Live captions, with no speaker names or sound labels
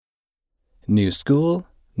New School,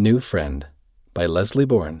 New Friend by Leslie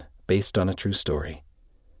Bourne, based on a true story.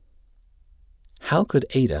 How could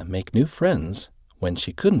Ada make new friends when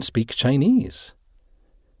she couldn't speak Chinese?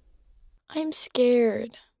 I'm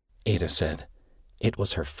scared, Ada said. It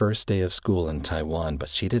was her first day of school in Taiwan, but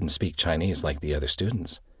she didn't speak Chinese like the other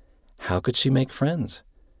students. How could she make friends?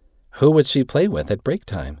 Who would she play with at break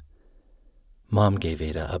time? Mom gave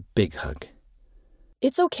Ada a big hug.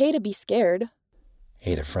 It's okay to be scared.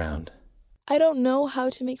 Ada frowned. I don't know how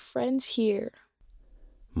to make friends here.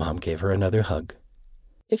 Mom gave her another hug.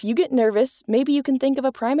 If you get nervous, maybe you can think of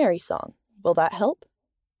a primary song. Will that help?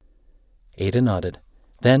 Ada nodded.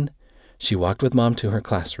 Then she walked with Mom to her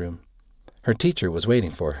classroom. Her teacher was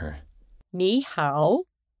waiting for her. 你好,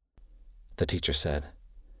 the teacher said.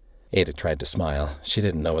 Ada tried to smile. She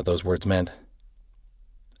didn't know what those words meant.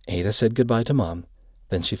 Ada said goodbye to Mom.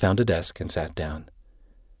 Then she found a desk and sat down.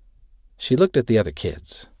 She looked at the other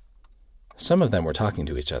kids. Some of them were talking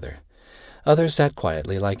to each other. Others sat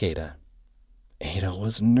quietly like Ada. Ada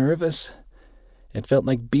was nervous. It felt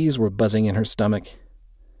like bees were buzzing in her stomach.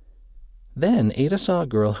 Then Ada saw a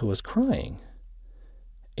girl who was crying.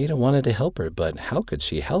 Ada wanted to help her, but how could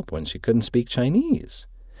she help when she couldn't speak Chinese?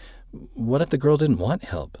 What if the girl didn't want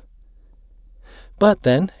help? But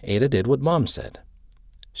then Ada did what Mom said.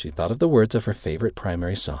 She thought of the words of her favorite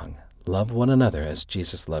primary song, Love One Another as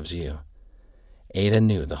Jesus Loves You. Ada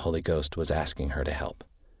knew the Holy Ghost was asking her to help.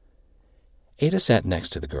 Ada sat next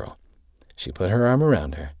to the girl. She put her arm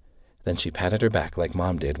around her. Then she patted her back like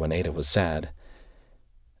Mom did when Ada was sad.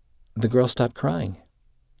 The girl stopped crying.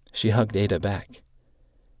 She hugged Ada back.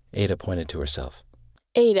 Ada pointed to herself.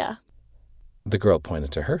 Ada. The girl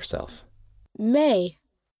pointed to herself. May.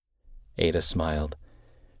 Ada smiled.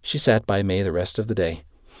 She sat by May the rest of the day.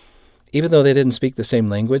 Even though they didn't speak the same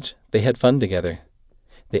language, they had fun together.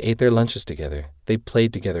 They ate their lunches together. They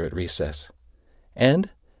played together at recess. And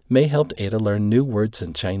May helped Ada learn new words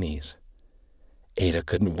in Chinese. Ada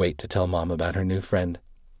couldn't wait to tell Mom about her new friend.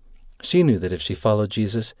 She knew that if she followed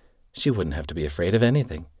Jesus, she wouldn't have to be afraid of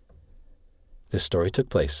anything. This story took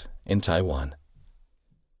place in Taiwan.